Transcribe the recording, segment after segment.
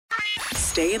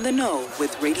Stay in the know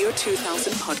with Radio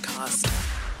 2000 podcast.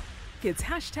 It's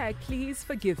hashtag please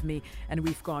forgive me, and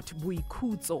we've got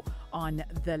Boikutso on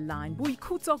the line.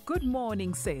 Boikutso, good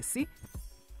morning, Sesi.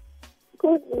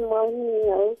 Good morning,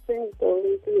 also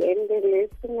Dolly and the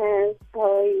listeners.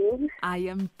 How are you? I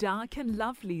am dark and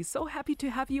lovely. So happy to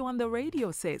have you on the radio,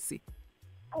 Sesi.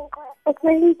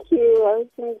 Thank you,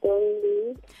 also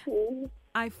Dolly.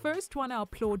 I first want to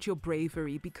applaud your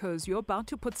bravery because you're about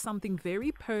to put something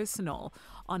very personal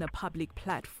on a public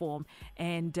platform.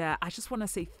 And I just want to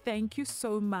say thank you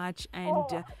so much.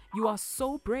 And you are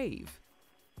so brave.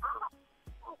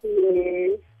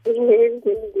 Yes,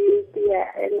 indeed.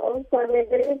 Yeah. And also, I'm a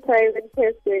very private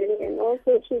person. And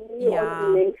also, to be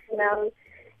on the national,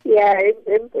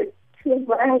 it's too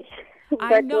much.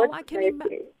 I know, I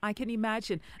can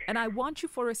imagine. And I want you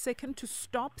for a second to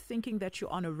stop thinking that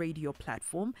you're on a radio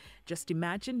platform. Just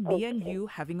imagine me and you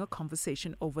having a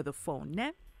conversation over the phone,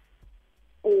 ne?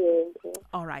 Yes.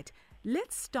 All right.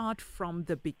 Let's start from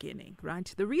the beginning,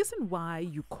 right? The reason why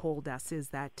you called us is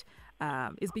that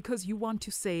is because you want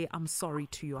to say I'm sorry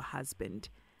to your husband.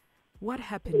 What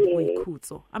happened,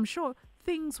 Boikutso? I'm sure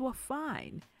things were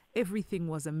fine. Everything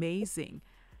was amazing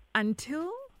until...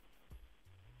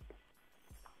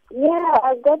 Yeah,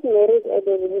 I got married at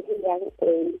a really young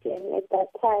age, and at that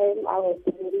time I was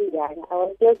really young. I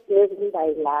was just driven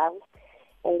by love,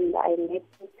 and I met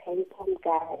this handsome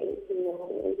guy.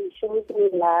 And he showed me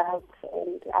love,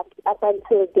 and up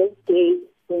until this day,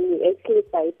 when we actually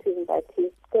fighting, but he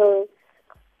still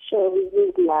shows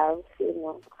his love.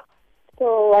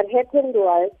 So what happened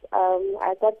was,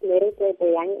 I got married at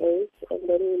a young age, and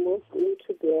then we moved in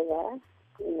together.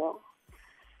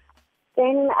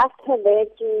 Then after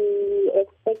that, we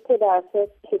expected our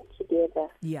first kid together.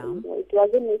 Yeah. It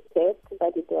wasn't his first,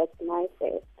 but it was my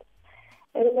first.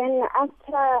 And then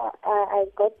after I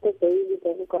got the baby,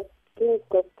 then things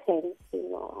got tense,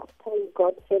 After we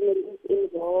got families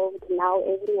involved, now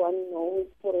everyone knows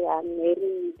we are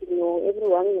married,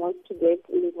 everyone wants to get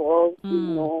involved,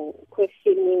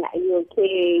 questioning, are you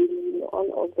okay,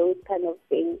 all those kind of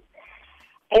things.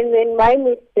 And then my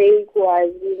mistake was,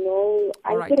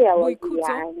 I think I was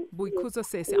young. Boikutso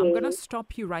says, I'm going to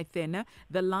stop you right there. Now.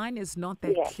 The line is not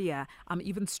that clear. I'm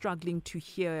even struggling to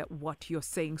hear what you're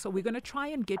saying. So we're going to try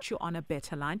and get you on a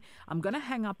better line. I'm going to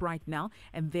hang up right now,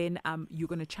 and then you're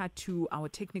going to chat to our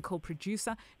technical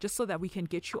producer just so that we can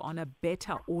get you on a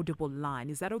better audible line.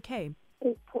 Is that okay?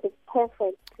 It's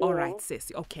perfect. All right,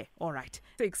 Sissy. Okay, all right.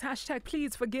 Hashtag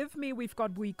please forgive me. We've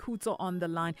got Boikutso on the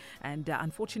line. And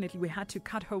unfortunately, we had to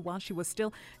cut her while she was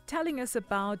still telling us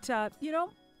about,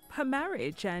 her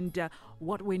marriage and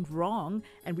what went wrong.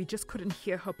 And we just couldn't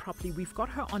hear her properly. We've got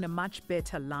her on a much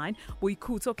better line.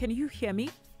 Boikutso, can you hear me?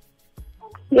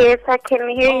 Yes, I can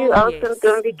hear you. Also,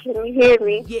 Dombi, can you hear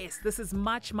me? Yes, this is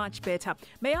much, much better.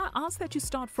 May I ask that you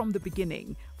start from the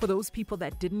beginning for those people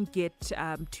that didn't get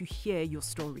to hear your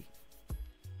story?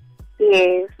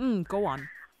 Yes. Go on.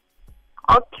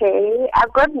 Okay, I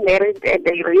got married at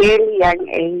a really young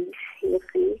age, you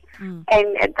see.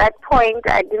 And at that point,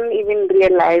 I didn't even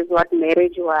realize what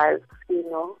marriage was,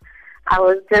 I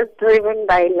was just driven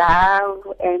by love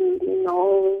and,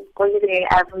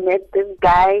 I've met this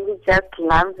guy who just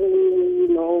loves me,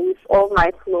 with all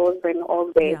my flaws and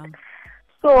all that. Yeah.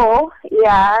 So,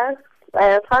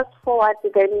 fast forward,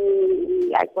 then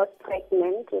I got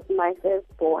pregnant with my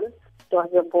firstborn. It was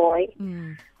a boy.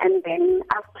 And then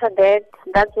after that,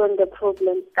 that's when the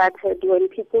problem started, when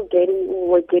people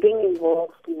were getting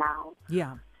involved now.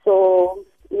 Yeah. So,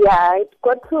 it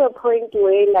got to a point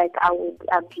where, I would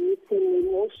abuse him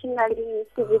emotionally,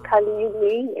 physically, you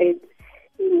name it,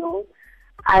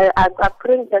 I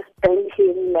couldn't just stand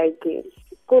him,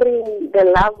 the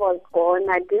love was gone.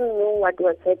 I didn't know what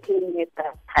was happening at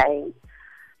that time.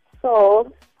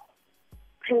 So,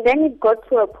 and then it got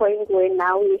to a point where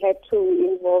now we had to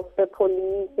involve the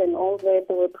police and all that.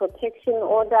 There were protection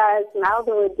orders. Now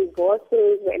there were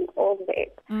divorces and all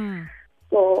that.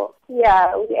 So, we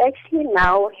actually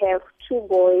now have 2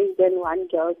 boys and 1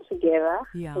 girl together.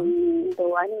 Yeah.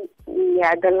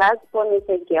 The last one is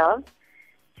a girl.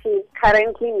 She's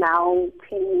currently now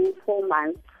 4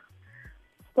 months.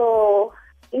 So,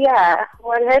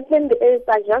 what happened is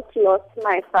I just lost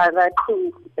my father 2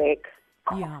 weeks back.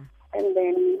 Yeah. And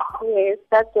then,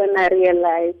 that's when I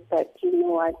realized that,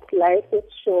 life is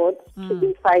short to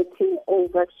be fighting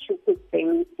over stupid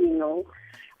things,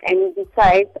 And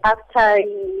besides, after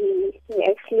he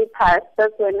actually passed,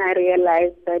 that's when I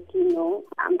realized that,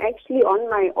 I'm actually on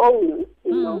my own,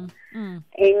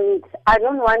 And I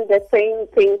don't want the same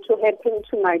thing to happen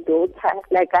to my daughter.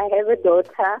 I have a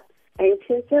daughter, and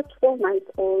she's just 4 months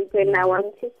old, and I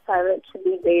want his father to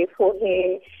be there for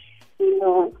her,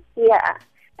 yeah.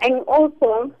 And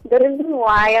also, the reason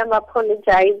why I'm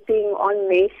apologizing on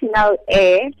national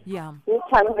air, which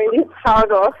I'm really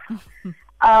proud of,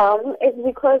 is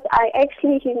because I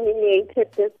actually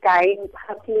humiliated this guy in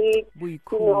public.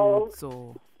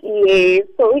 Boikutso. Yes,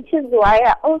 so which is why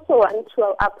I also want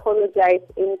to apologize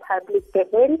in public, the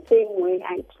very same way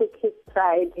I took his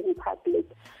pride in public,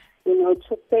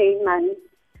 to say, man,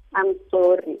 I'm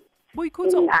sorry.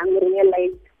 Boikutso, I'm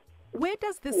realized. Where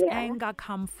does this anger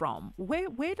come from?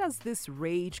 Where does this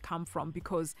rage come from?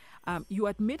 Because you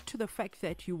admit to the fact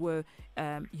that you were,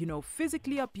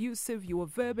 physically abusive, you were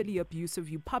verbally abusive,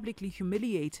 you publicly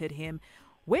humiliated him.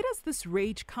 Where does this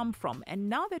rage come from? And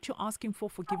now that you're asking for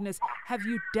forgiveness, have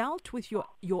you dealt with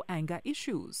your anger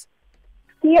issues?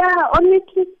 Yeah,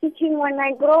 honestly speaking, when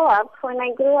I grew up,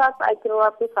 I grew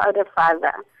up without a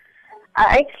father.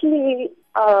 I actually,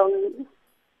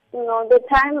 the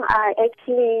time I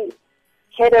actually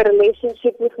had a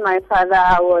relationship with my father,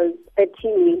 I was a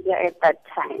teenager at that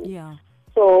time. Yeah.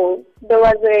 So there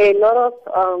was a lot of,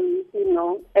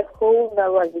 a hole that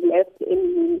was left in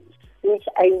me, which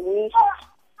I wish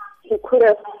he could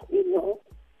have,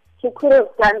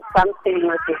 done something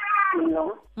with it,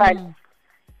 But,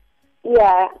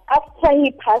 after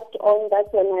he passed on,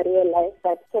 that's when I realized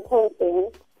that certain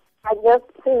things,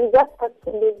 we just have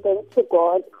to leave them to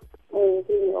God and,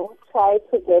 try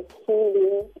to get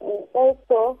healing and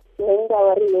also mend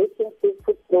our relationship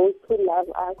with those who love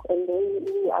us and those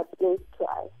who are close to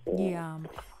us. Yeah.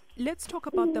 Let's talk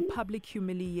about the public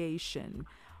humiliation.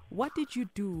 What did you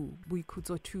do,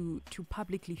 Boikutso, to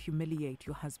publicly humiliate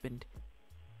your husband?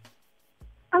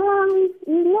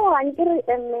 Under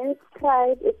a man's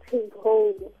pride, it's his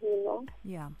home,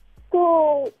 Yeah.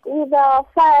 So with our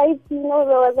fight, there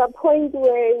was a point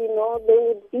where, there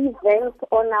would be vents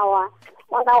on our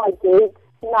gates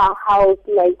in our house,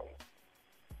 like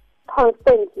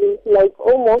constantly, like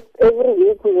almost every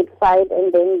week we would fight,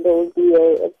 and then there would be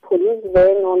a police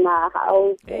van on our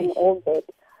house and all that.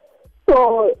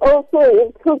 So also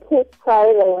it took his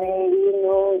pride away,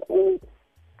 and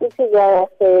this is why I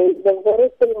say the very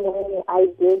same way I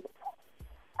did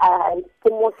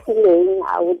healing,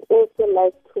 I would also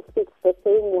like to fix the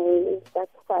same way, if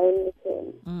that's fine with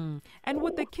him. And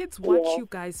would the kids watch you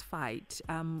guys fight?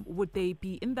 Would they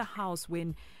be in the house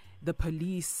when the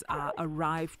police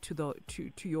arrived to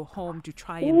your home to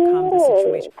try and calm the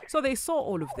situation? So they saw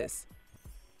all of this?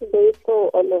 They saw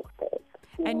all of this.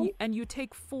 And you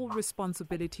take full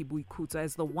responsibility, Boikutso,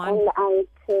 as the one. And I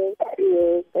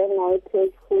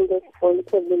take full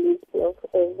responsibility of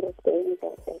everything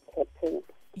that has happened.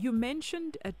 You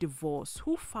mentioned a divorce.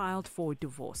 Who filed for a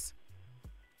divorce?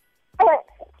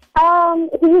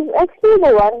 He's actually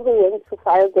the one who went to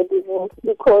file the divorce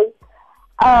because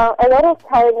a lot of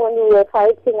time when we were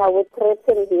fighting, I would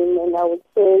threaten him and I would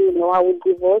say, I would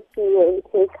divorce you and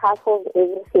take half of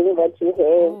everything that you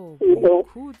have,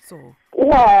 Boikutso.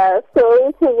 Yeah,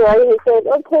 so this is why he said,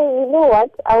 okay, you know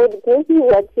what, I would give you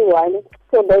what you want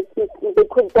so that they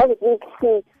could just be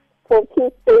peace. For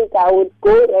peace sake, I would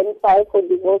go and file for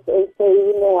divorce and say,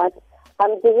 you know what,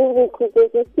 I'm giving you 50%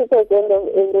 of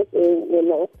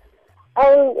everything,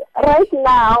 And right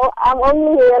now, I'm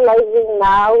only realizing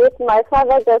now, with my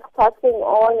father just passing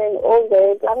on and all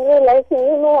that, I'm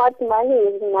realizing, money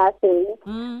is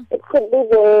nothing. It could be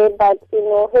there, but,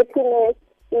 happiness,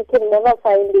 you can never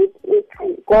find it if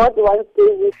God wants to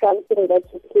give you something that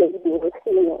you can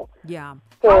do, Yeah.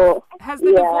 So, has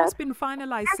the divorce been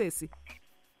finalized, Ceci?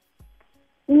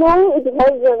 No, it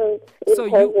hasn't.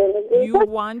 You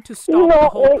want to stop the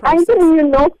whole process? I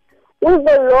think, with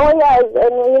the lawyers,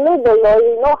 and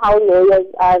how lawyers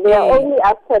are, they are only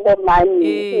after the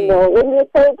money. When you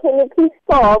say, can you please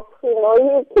stop,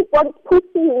 you keep on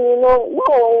pushing,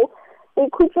 no. You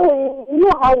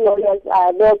know how lawyers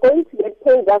are. They are going to get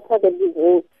paid after the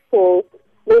divorce. So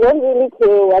they don't really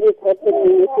care what is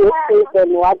happening, who's safe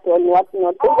and what not.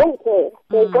 They don't care.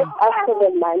 They just after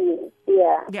the money.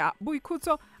 Yeah. Yeah.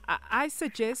 Boikutso, I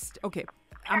suggest, okay,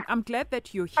 I'm glad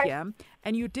that you're here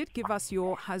and you did give us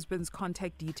your husband's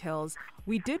contact details.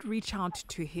 We did reach out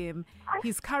to him.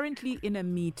 He's currently in a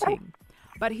meeting,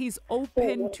 but he's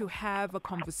open to have a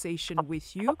conversation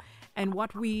with you. And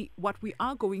what we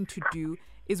are going to do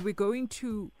is we're going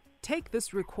to take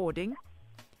this recording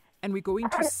and we're going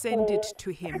to send it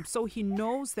to him so he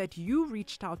knows that you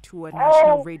reached out to a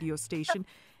national radio station.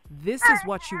 This is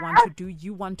what you want to do.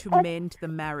 You want to mend the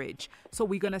marriage. So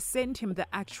we're going to send him the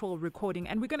actual recording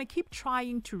and we're going to keep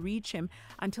trying to reach him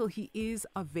until he is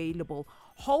available.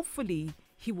 Hopefully,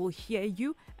 he will hear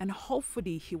you, and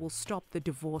hopefully he will stop the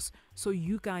divorce so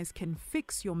you guys can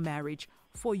fix your marriage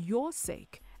for your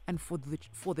sake and for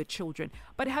the children.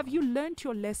 But have you learned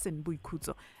your lesson,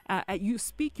 Boikutso?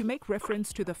 You make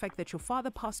reference to the fact that your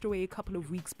father passed away a couple of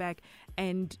weeks back,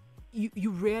 and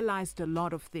you realized a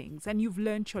lot of things, and you've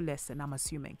learned your lesson, I'm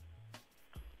assuming.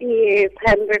 Yes,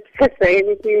 100%.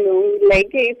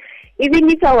 Like even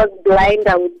if I was blind,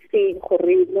 I would say,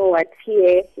 you know what,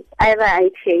 here, either I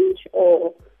change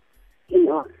or,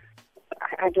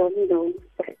 I don't know.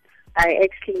 But I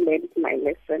actually learned my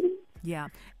lesson. Yeah,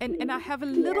 and I have a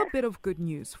little bit of good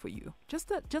news for you.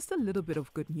 Just a little bit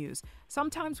of good news.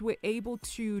 Sometimes we're able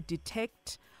to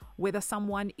detect whether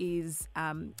someone is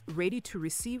ready to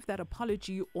receive that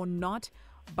apology or not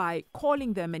by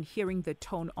calling them and hearing the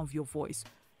tone of your voice.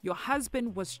 Your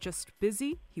husband was just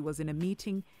busy. He was in a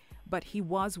meeting, but he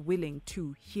was willing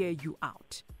to hear you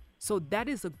out. So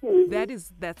that's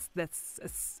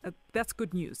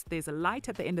good news. There's a light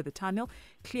at the end of the tunnel.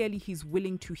 Clearly, he's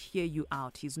willing to hear you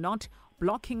out. He's not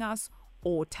blocking us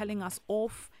or telling us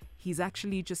off. He's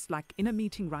actually just like in a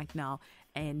meeting right now,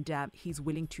 and he's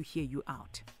willing to hear you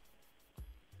out.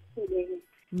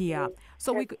 Yeah.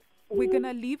 So we're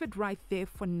gonna leave it right there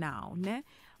for now, ne?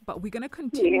 But we're gonna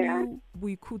continue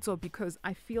Boikutso, because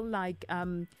I feel like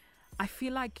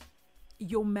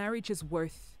your marriage is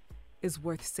worth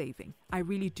saving. I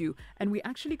really do. And we're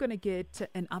actually gonna get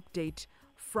an update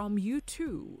from you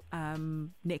too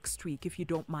next week, if you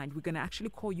don't mind. We're gonna actually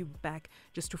call you back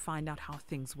just to find out how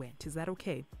things went. Is that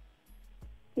okay?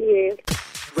 Yes.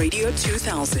 Radio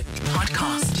 2000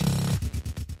 podcast.